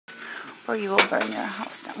or you will burn your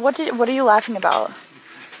house down. What are you laughing about?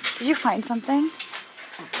 Did you find something?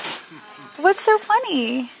 What's so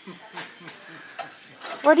funny?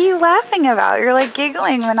 What are you laughing about? You're like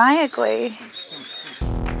giggling maniacally.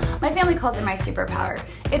 My family calls it my superpower.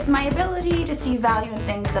 It's my ability to see value in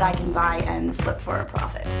things that I can buy and flip for a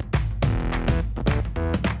profit.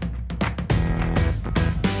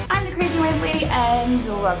 I'm the Crazy Wife Lady and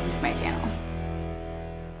welcome to my channel.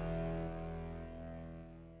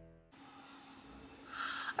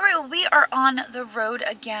 Alright, well, we are on the road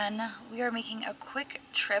again. We are making a quick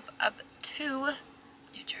trip up to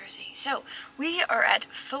New Jersey. So we are at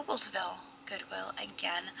Fogelsville Goodwill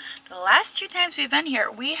again. The last 2 times we've been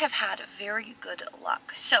here, we have had very good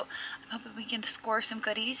luck. So I'm hoping we can score some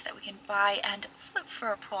goodies that we can buy and flip for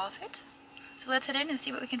a profit. So let's head in and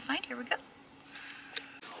see what we can find. Here we go.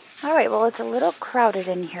 Alright, well, it's a little crowded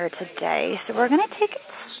in here today, so we're going to take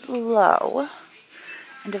it slow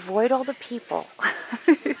and avoid all the people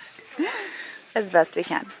as best we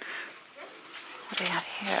can. What do we have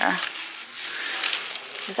here?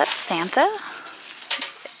 Is that Santa?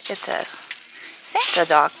 It's a Santa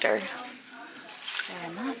doctor. They're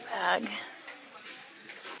in that bag.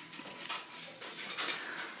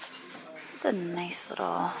 It's a nice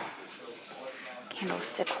little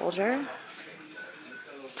candlestick holder.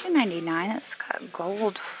 $2.99. It's got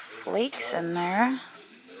gold flakes in there.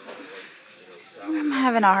 I'm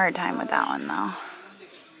having a hard time with that one though.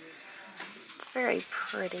 It's very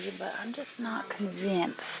pretty, but I'm just not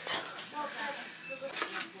convinced.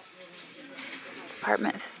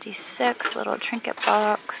 Apartment 56, little trinket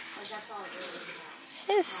box.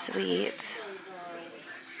 It is sweet.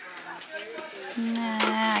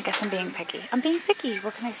 Nah, I guess I'm being picky. I'm being picky.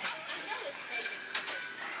 What can I say?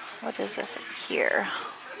 What is this here?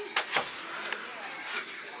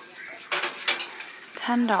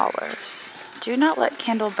 $10. Do not let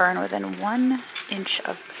candle burn within 1 inch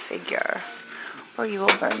of figure, or you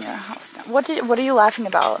will burn your house down. What are you laughing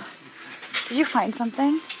about? Did you find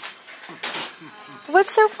something?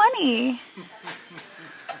 What's so funny?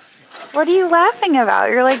 What are you laughing about?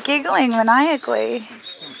 You're like giggling maniacally.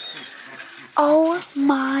 Oh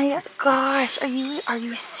my gosh, are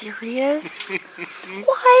you serious?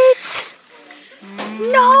 What?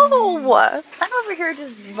 No! I'm over here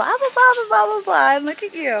just blah, blah, blah, blah, blah, blah, blah, and look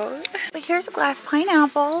at you. But here's a glass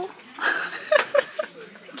pineapple.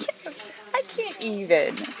 I can't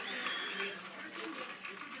even.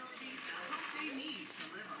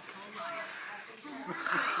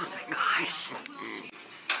 Oh my gosh.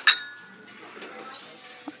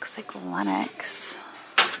 Looks like Lennox.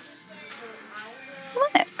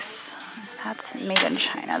 Lennox. That's made in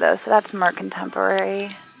China though, so that's more contemporary.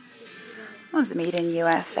 That was made in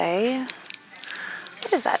USA.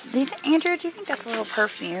 What is that? Andrew, do you think that's a little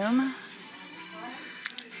perfume?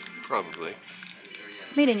 Probably.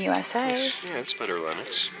 It's made in USA. Yeah, it's better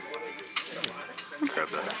Lennox. Grab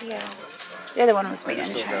that. Yeah. The other one was made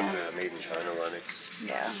in China. Have the made in China Lennox.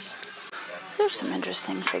 Yeah. So there's some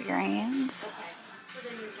interesting figurines.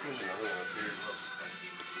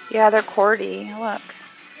 Yeah, they're cordy. Look.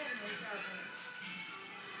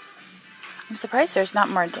 I'm surprised there's not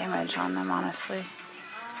more damage on them, honestly.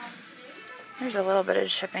 There's a little bit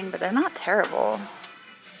of shipping, but they're not terrible.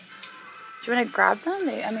 Do you want to grab them?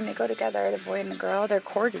 They go together, the boy and the girl. They're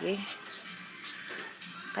cordy.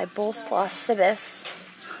 By Bolslaw Sibis.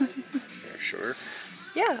 Are you sure?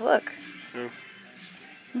 Yeah, look. Hmm.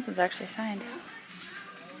 This one's actually signed.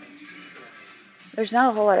 There's not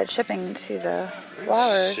a whole lot of chipping to the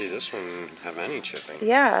flowers. See, this one didn't have any chipping.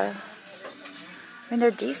 Yeah. I mean,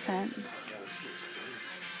 they're decent.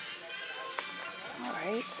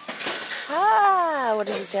 Alright. Ah, what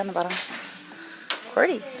does it say on the bottom?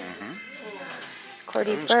 Cordy. Mm-hmm.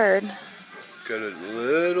 Cordy bird. Got a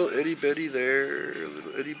little itty bitty there,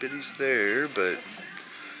 little itty bitties there, but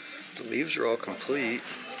the leaves are all complete.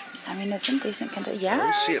 I mean, it's in decent condition. Yeah. I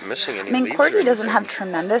don't see it missing any leaves. I mean, or cordy doesn't anything. have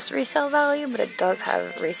tremendous resale value, but it does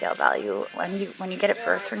have resale value when you get it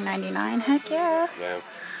for $3.99. Heck yeah. Yeah.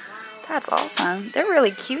 That's awesome. They're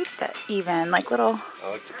really cute. That even like little.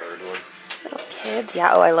 I like the bird one. Little kids.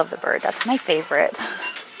 Yeah. Oh, I love the bird. That's my favorite.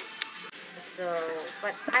 So,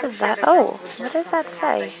 but What is that? Oh, what does that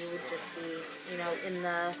say?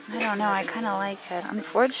 I don't know. I kind of like it.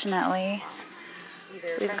 Unfortunately,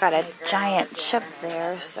 we've got a giant chip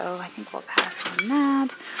there, so I think we'll pass on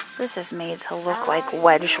that. This is made to look like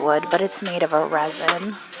Wedgwood, but it's made of a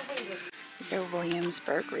resin. These are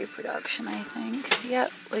Williamsburg reproduction, I think.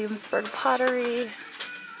 Yep, Williamsburg pottery.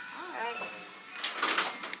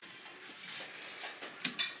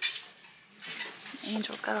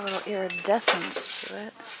 Angel's got a little iridescence to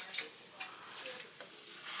it.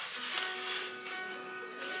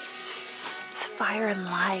 fire and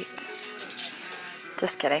light.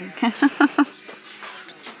 Just kidding.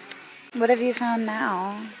 What have you found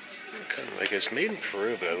now? Kind of like it's made in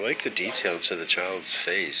Peru, but I like the detail to the child's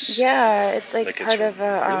face. Yeah, it's like part it's of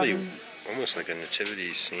a really almost like a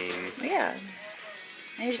nativity scene. yeah.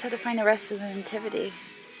 And you just have to find the rest of the nativity.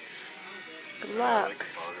 Good luck. I like the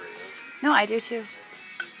pottery, No, I do too.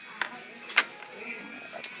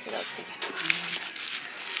 Let's see what else we can find.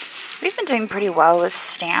 We've been doing pretty well with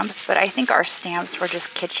stamps, but I think our stamps were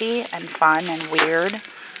just kitschy and fun and weird.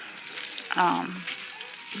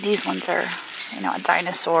 These ones are, you know, a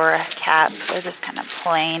dinosaur, cats. They're just kind of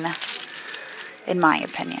plain, in my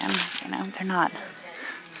opinion. You know, they're not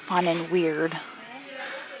fun and weird.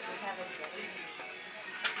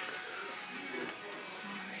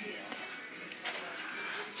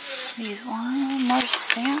 These one more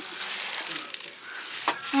stamps.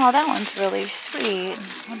 Oh, that one's really sweet.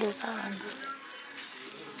 What is that?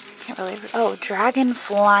 Can't really. Oh, Dragon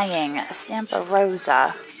Flying, a stamp of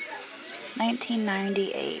Rosa,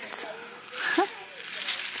 1998. How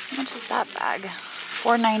much is that bag?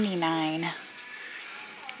 $4.99. I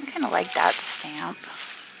kind of like that stamp.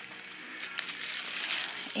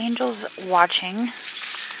 Angels Watching,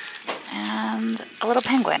 and a little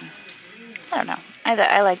penguin. I don't know.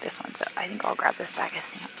 I like this one, so I think I'll grab this bag of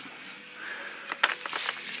stamps.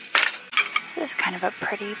 This is kind of a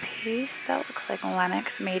pretty piece. That looks like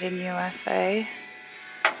Lenox, made in USA.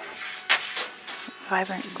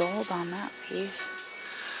 Vibrant gold on that piece.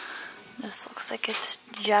 This looks like it's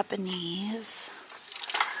Japanese.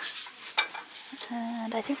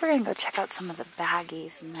 And I think we're going to go check out some of the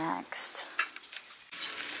baggies next.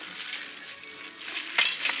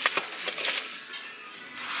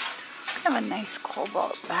 Kind of a nice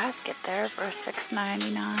cobalt basket there for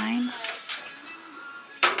 $6.99.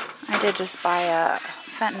 I did just buy a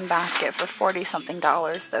Fenton basket for $40-something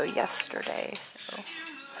though yesterday, so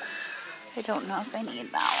I don't know if I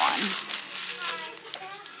need that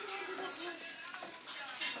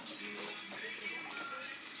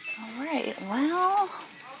one. Alright, well,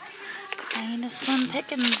 kind of slim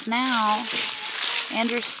pickings now.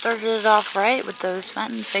 Andrew started it off right with those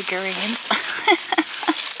Fenton figurines.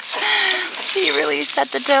 He really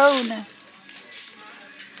set the tone.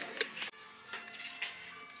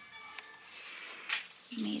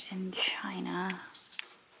 Made in China.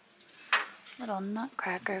 Little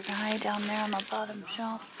nutcracker guy down there on the bottom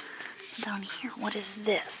shelf. Down here, what is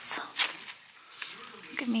this?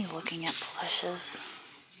 Look at me looking at plushes.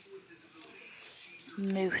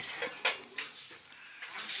 Moose.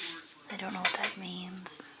 I don't know what that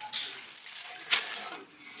means.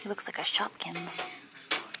 He looks like a Shopkins.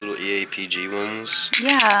 Little EAPG ones.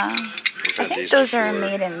 Yeah. We've I had think these those are before.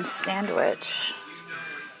 made in Sandwich,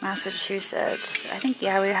 Massachusetts. I think,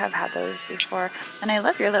 yeah, we have had those before. And I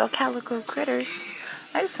love your little calico critters.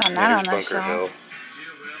 I just found that on the Bunker Hill. shelf.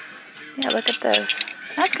 Yeah, look at this.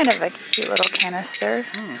 That's kind of like a cute little canister.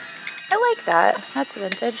 I like that. That's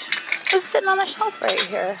vintage. It was sitting on the shelf right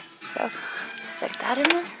here. So stick that in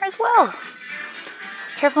there as well.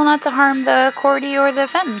 Careful not to harm the Cordy or the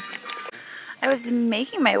Fenton. I was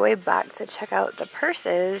making my way back to check out the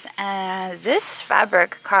purses, and this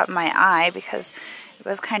fabric caught my eye because it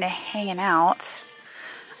was kind of hanging out.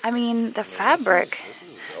 I mean, the fabric,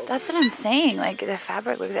 that's what I'm saying. Like, the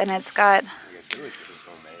fabric looks, and it's got, I feel like this is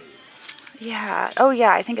homemade. yeah, oh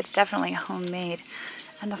yeah, I think it's definitely homemade.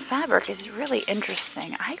 And the fabric is really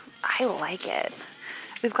interesting. I like it.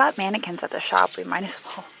 We've got mannequins at the shop. We might as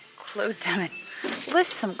well clothe them and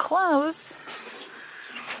list some clothes.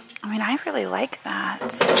 I mean, I really like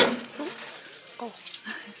that. Oh.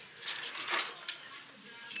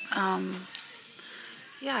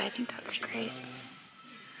 Yeah, I think that's great.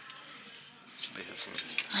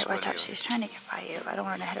 Alright, watch out. She's trying to get by you. I don't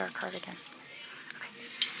want her to hit our cart again.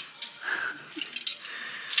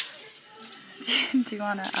 Okay. Do you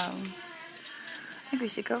want to, I think we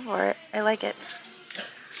should go for it. I like it.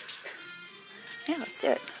 Yeah, let's do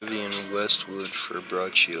it. Vivian Westwood for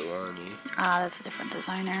Bracciolani. Ah, that's a different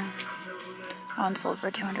designer. That one sold for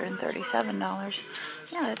 $237.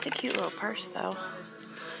 Yeah, that's a cute little purse, though.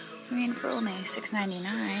 I mean, for only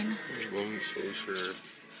 $6.99. There's one we say for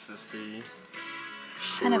 $50.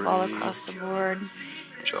 Kind of all $40. across the board.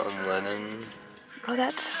 John Lennon. Oh,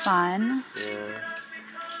 that's fun. Yeah.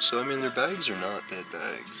 So, I mean, their bags are not bad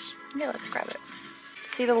bags. Yeah, let's grab it.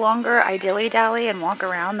 See, the longer I dilly-dally and walk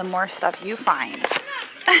around, the more stuff you find.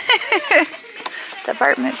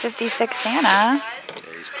 Department 56 Santa. Yeah,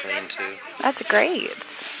 he's clean too. That's great.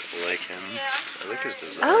 I like him. I like his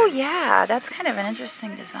design. Oh, yeah. That's kind of an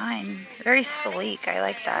interesting design. Very sleek. I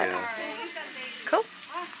like that. Yeah. Cool.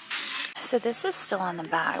 So this is still on the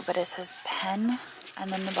bag, but it says pen,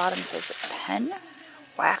 and then the bottom says Pen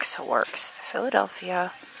Wax Works,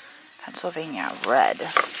 Philadelphia, Pennsylvania, red.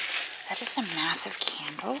 Is that just a massive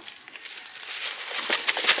candle?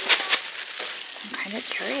 I'm kind of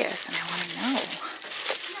curious and I want to know.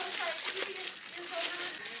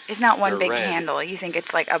 It's not one big candle. You think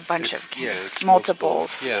it's like a bunch of it's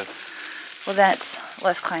multiples. Yeah. Well, that's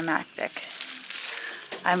less climactic.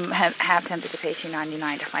 I'm half tempted to pay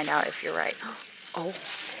 $2.99 to find out if you're right. Oh.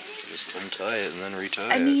 Just untie it and then retie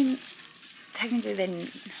it. I mean, technically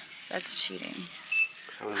then that's cheating.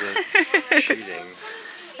 How is that cheating?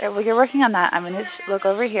 All right, well, you're working on that. I'm going to look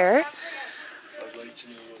over here. I'd like to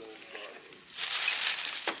know what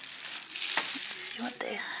Let's see what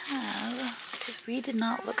they have. Because we did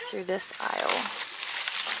not look through this aisle.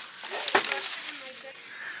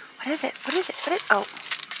 What is it? What is it? What is it? Oh.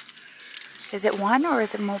 Is it one or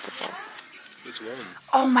is it multiples? It's one.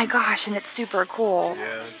 Oh my gosh, and it's super cool.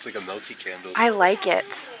 Yeah, it's like a melty candle. I like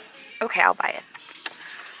it. Okay, I'll buy it.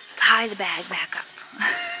 Tie the bag back up.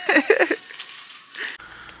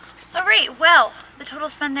 Alright, well, the total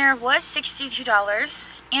spend there was $62.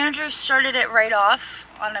 Andrew started it right off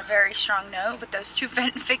on a very strong note with those two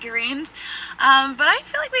vent figurines. But I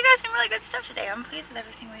feel like we got some really good stuff today. I'm pleased with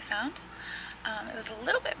everything we found. It was a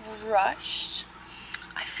little bit rushed.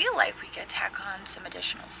 I feel like we could tack on some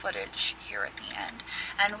additional footage here at the end.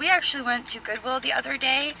 And we actually went to Goodwill the other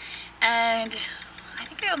day, and I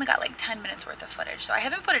think I only got like 10 minutes worth of footage. So I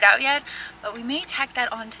haven't put it out yet, but we may tack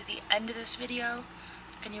that on to the end of this video,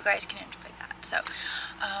 and you guys can enjoy that. So,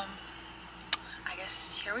 I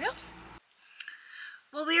guess here we go.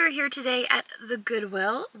 Well, we are here today at the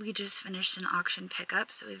Goodwill. We just finished an auction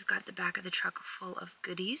pickup, so we've got the back of the truck full of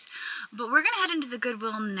goodies. But we're gonna head into the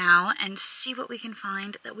Goodwill now and see what we can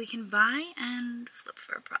find that we can buy and flip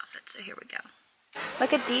for a profit. So here we go.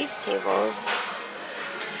 Look at these tables.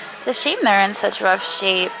 It's a shame they're in such rough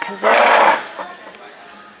shape because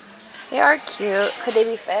they are cute. Could they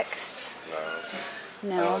be fixed?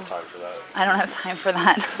 No. I don't have time for that. I don't have time for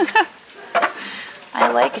that.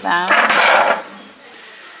 I like them.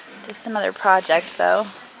 Just another project though.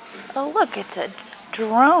 Oh look, it's a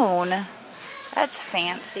drone. That's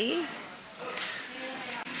fancy.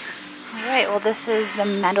 Alright, well this is the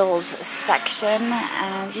metals section,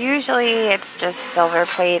 and usually it's just silver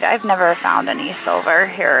plate. I've never found any silver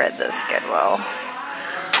here at this Goodwill.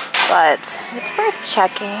 But it's worth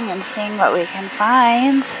checking and seeing what we can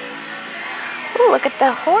find. Ooh, look at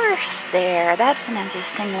the horse there. That's an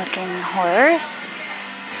interesting looking horse.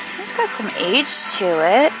 It's got some age to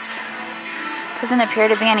it. Doesn't appear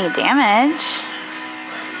to be any damage.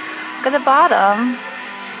 Look at the bottom.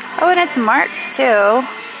 Oh, and it's marked too.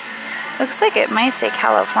 Looks like it might say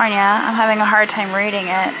California. I'm having a hard time reading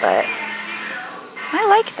it, but I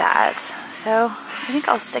like that. So I think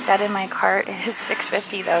I'll stick that in my cart. It is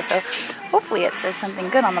 $6.50 though, so hopefully it says something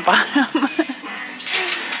good on the bottom.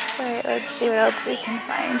 Alright, let's see what else we can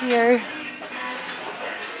find here.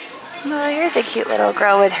 Oh, here's a cute little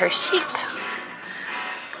girl with her sheep.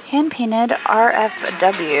 Hand-painted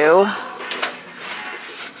RFW.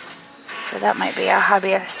 So that might be a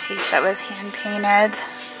hobbyist piece that was hand-painted.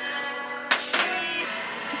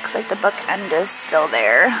 Looks like the bookend is still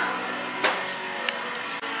there.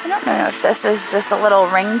 I don't know if this is just a little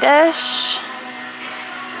ring dish.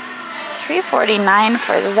 $3.49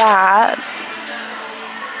 for that.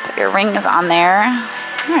 Put your rings on there.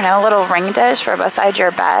 I don't know, a little ring dish for beside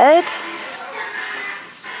your bed.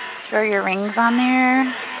 Throw your rings on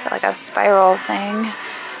there. It's got like a spiral thing.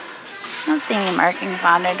 I don't see any markings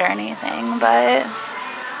on it or anything, but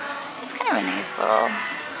it's kind of a nice little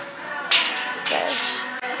dish.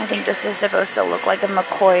 I think this is supposed to look like a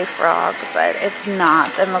McCoy frog, but it's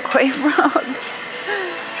not a McCoy frog.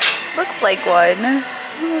 Looks like one.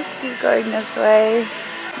 Let's keep going this way.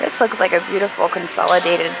 This looks like a beautiful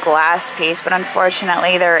consolidated glass piece, but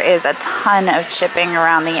unfortunately there is a ton of chipping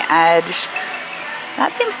around the edge.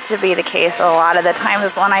 That seems to be the case a lot of the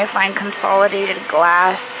times when I find consolidated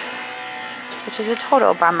glass, which is a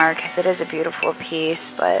total bummer because it is a beautiful piece,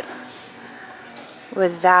 but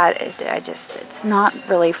with that, it's not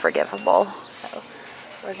really forgivable. So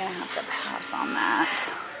we're gonna have to pass on that.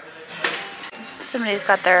 Somebody's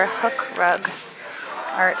got their hook rug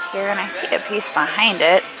art here, and I see a piece behind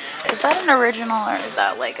it. Is that an original or is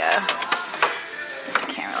that like a... I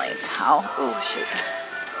can't really tell. Ooh, shoot.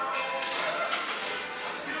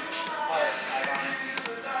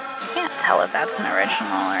 I can't tell if that's an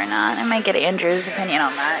original or not. I might get Andrew's opinion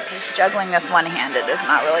on that, because juggling this one-handed is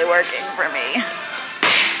not really working for me.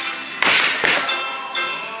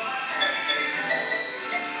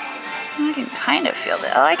 I can kind of feel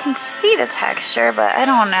it. Oh, I can see the texture, but I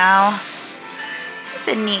don't know. It's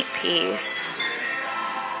a neat piece.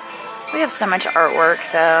 We have so much artwork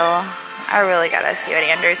though. I really gotta see what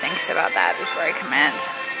Andrew thinks about that before I commit.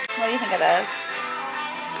 What do you think of this?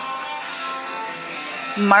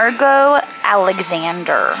 Margot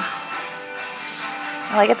Alexander.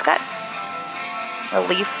 Like, it's got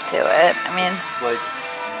relief to it. I mean, it's like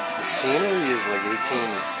the scenery is like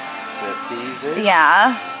 1850s.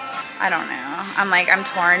 Yeah. I don't know. I'm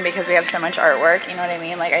torn because we have so much artwork, you know what I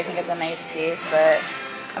mean? Like, I think it's a nice piece, but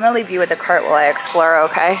I'm gonna leave you with the cart while I explore,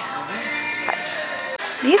 okay? Okay.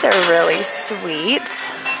 These are really sweet.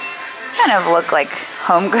 Kind of look like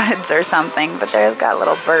Home Goods or something, but they've got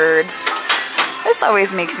little birds. This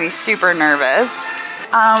always makes me super nervous.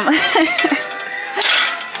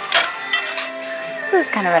 This is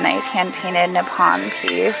kind of a nice hand-painted Nippon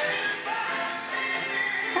piece.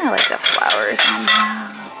 I like the flowers on those.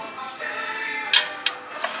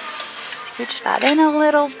 Scooch that in a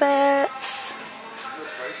little bit.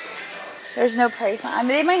 There's no price on it. I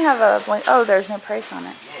mean, they might have a blank. Oh, there's no price on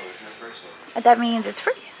it. That means it's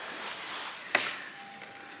free.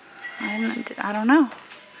 I don't know.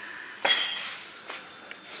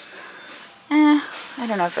 I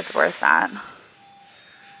don't know if it's worth that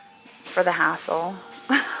for the hassle.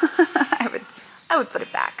 I would put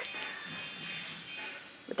it back.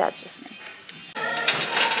 But that's just me.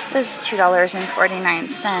 This is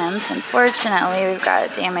 $2.49. Unfortunately, we've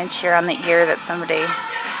got damage here on the ear that somebody,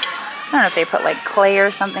 I don't know if they put like clay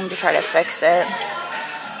or something to try to fix it.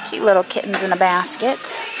 Cute little kittens in a basket.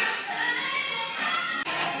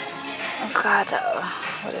 I've got,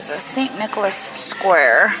 what is this? St. Nicholas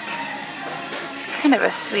Square. It's kind of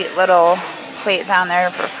a sweet little plate down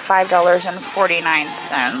there for $5.49.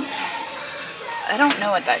 I don't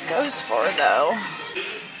know what that goes for though.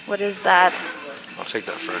 What is that? I'll take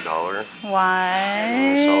that for $1.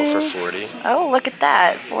 Why? Sell it for 40. Oh, look at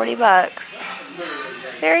that. 40 bucks.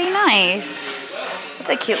 Very nice. It's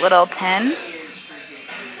a cute little tin.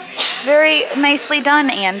 Very nicely done,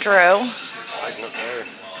 Andrew.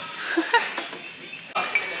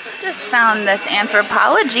 Just found this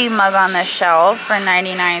Anthropology mug on the shelf for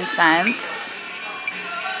 99 cents.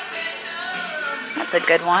 That's a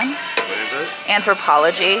good one. What is it?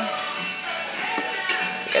 Anthropology.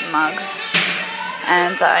 It's a good mug.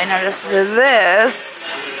 And I noticed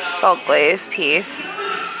this salt glaze piece.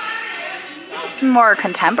 It's more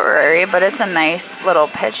contemporary, but it's a nice little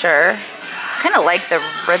picture. I kind of like the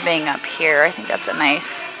ribbing up here. I think that's a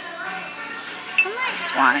nice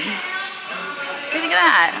one. What do you think of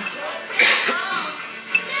that?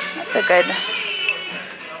 That's a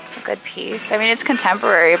good piece. I mean, it's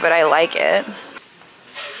contemporary, but I like it.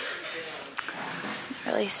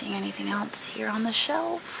 Not really seeing anything else here on the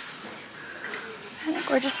shelf. I think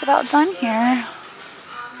we're just about done here.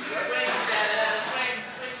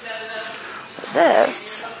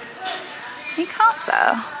 This,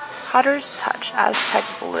 Mikasa, Potter's Touch, Aztec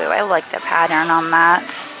Blue. I like the pattern on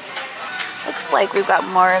that. Looks like we've got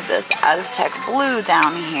more of this Aztec Blue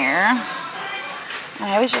down here. And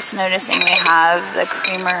I was just noticing we have the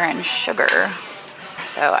creamer and sugar.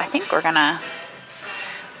 So I think we're gonna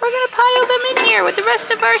pile them in here with the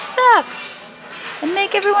rest of our stuff and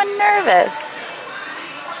make everyone nervous.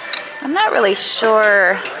 I'm not really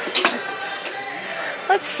sure.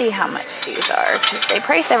 Let's see how much these are, because they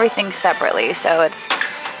price everything separately, so it's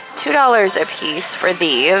 $2 a piece for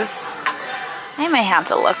these. I may have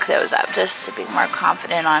to look those up just to be more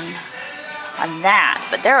confident on that,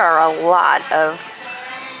 but there are a lot of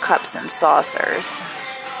cups and saucers.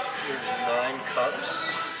 9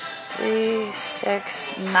 cups. 3,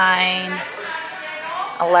 6, 9,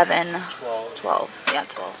 11, 12. Yeah,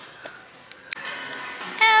 12.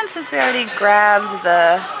 And since we already grabbed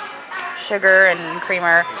the sugar and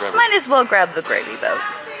creamer, might as well grab the gravy boat.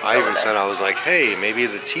 I even said, I was like, hey, maybe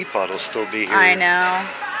the teapot will still be here. I know.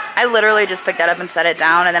 I literally just picked that up and set it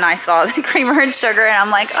down, and then I saw the creamer and sugar, and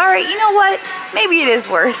I'm like, all right, you know what? Maybe it is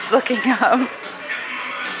worth looking up.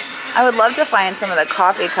 I would love to find some of the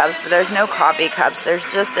coffee cups, but there's no coffee cups.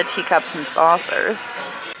 There's just the teacups and saucers.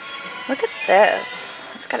 Look at this.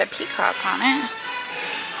 It's got a peacock on it.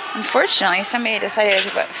 Unfortunately, somebody decided to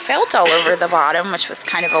put felt all over the bottom, which was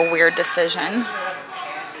kind of a weird decision.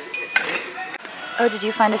 Oh, did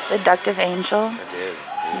you find a seductive angel? I did.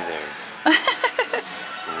 He's there.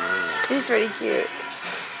 He's pretty cute.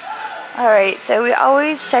 Alright, so we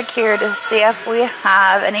always check here to see if we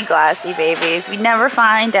have any glassy babies. We never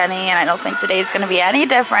find any, and I don't think today's going to be any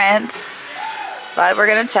different. But we're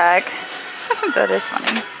going to check. That is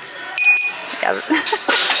funny. Yeah.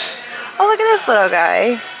 Oh, look at this little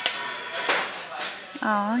guy.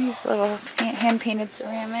 Oh, he's a little hand-painted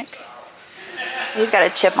ceramic. He's got a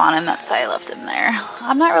chip on him, that's why I left him there.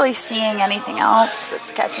 I'm not really seeing anything else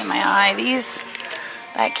that's catching my eye. These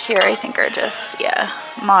back here I think are just, yeah,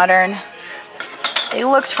 modern. It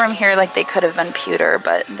looks from here like they could have been pewter,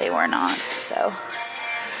 but they were not, so.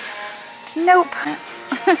 Nope.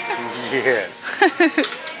 Yeah.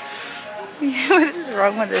 What is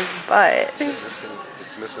wrong with his butt?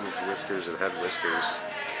 It's missing its whiskers. It had whiskers.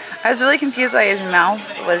 I was really confused why his mouth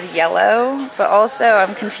was yellow, but also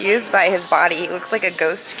I'm confused by his body. He looks like a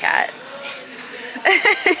ghost cat.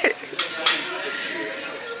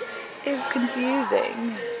 It's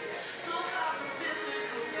confusing.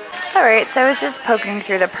 Alright, so I was just poking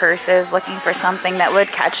through the purses looking for something that would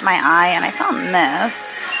catch my eye, and I found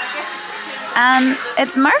this. And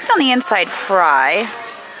it's marked on the inside Fry.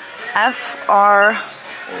 F-R-Y.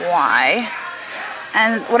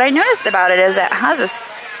 And what I noticed about it is it has a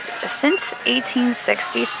since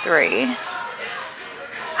 1863.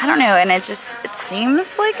 I don't know, and it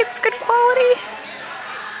seems like it's good quality.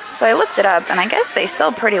 So I looked it up, and I guess they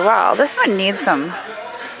sell pretty well. This one needs some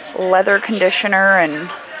leather conditioner and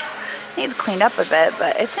needs cleaned up a bit,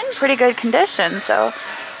 but it's in pretty good condition, so I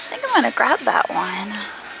think I'm gonna grab that one.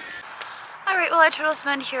 Alright, well, our total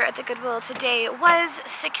spend here at the Goodwill today was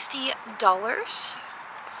 $60.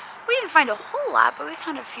 We didn't find a whole lot, but we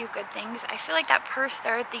found a few good things. I feel like that purse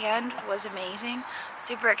there at the end was amazing.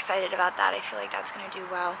 Super excited about that. I feel like that's going to do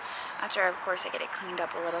well. After, of course, I get it cleaned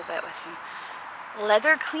up a little bit with some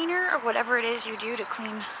leather cleaner or whatever it is you do to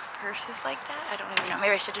clean purses like that. I don't even know.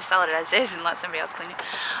 Maybe I should just sell it as is and let somebody else clean it.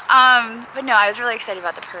 But no, I was really excited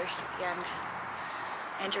about the purse at the end.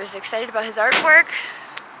 Andrew was excited about his artwork.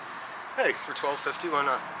 Hey, for $12.50, why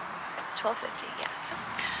not? It's $12.50, yes.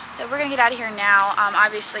 So we're gonna get out of here now.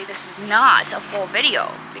 Obviously this is not a full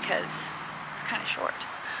video because it's kind of short.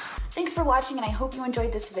 Thanks for watching, and I hope you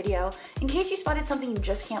enjoyed this video. In case you spotted something you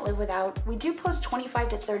just can't live without, we do post 25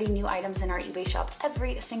 to 30 new items in our eBay shop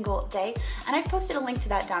every single day, and I've posted a link to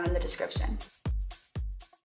that down in the description.